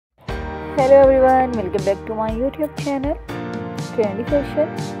Hello everyone, welcome back to my YouTube channel Trendy Fashion.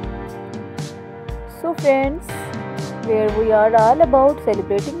 So friends, where we are all about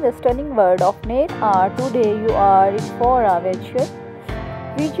celebrating the stunning world of nail art. Today you are in for a visual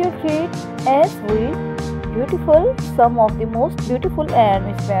treat as we beautiful some of the most beautiful and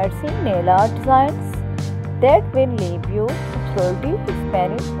mesmerizing nail art designs that will leave you absolutely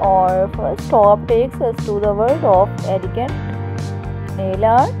Spanish. Our first stop takes us to the world of elegant nail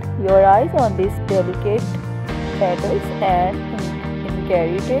art. Your eyes on these delicate petals and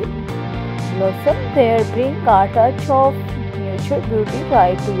intricate blossom there bring a touch of nature beauty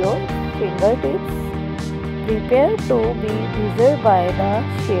right to your fingertips. Prepare to be teased by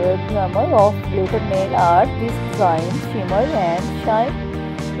the sheer glamour of glitter nail art. These designs shimmer and shine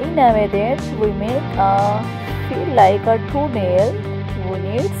in a way that we make feel like a true nail who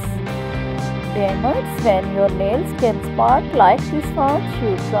needs diamonds. When your nails can spark like this one,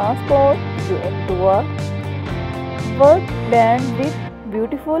 you transport you into a world blend with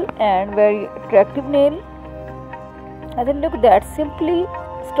beautiful and very attractive nail. And then look, that simply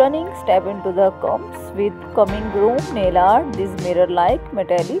stunning. Step into the comes with coming groom nail art. These mirror-like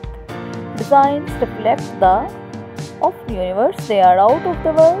metallic designs reflect the of universe. They are out of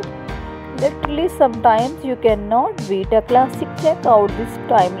the world. Literally, sometimes you cannot beat a classic. Check out this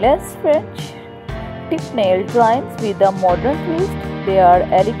timeless French tip nail designs with a modern twist. They are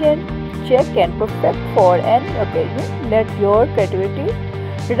elegant, chic and perfect for any occasion. Let your creativity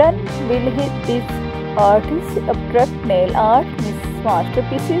run. Will hit these artists abstract nail art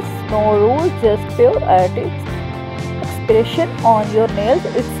masterpieces. No rules, just pure artist expression on your nails.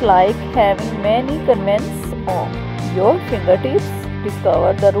 It's like having many convents on your fingertips.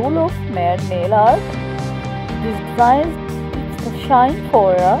 Discover the rule of mad nail art. These designs shine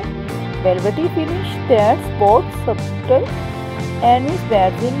for a velvety finish that's both subtle and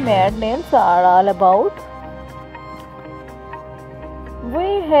mesmerizing. Mad nails are all about.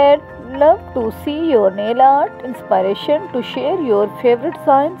 We had loved to see your nail art inspiration. To share your favorite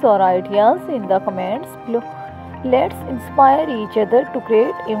designs or ideas in the comments below. Let's inspire each other to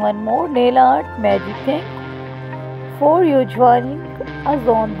create even more nail art magic. Thank for you joining us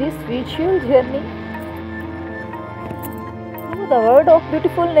on this visual journey through the world of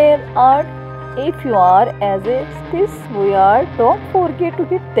beautiful nail art. If you are as this we are, don't forget to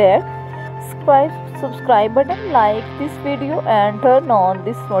hit that subscribe button, like this video and turn on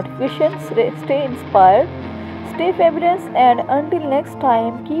this notifications. Stay inspired, stay fabulous, and until next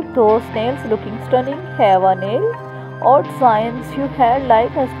time, keep those nails looking stunning. Have a nail or designs you had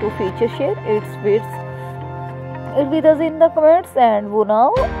like us to feature, share it with us in the comments, and who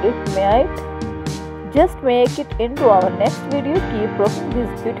know, it might just make it into our next video. Keep rocking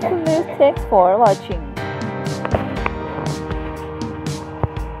these beautiful nails. Thanks for watching.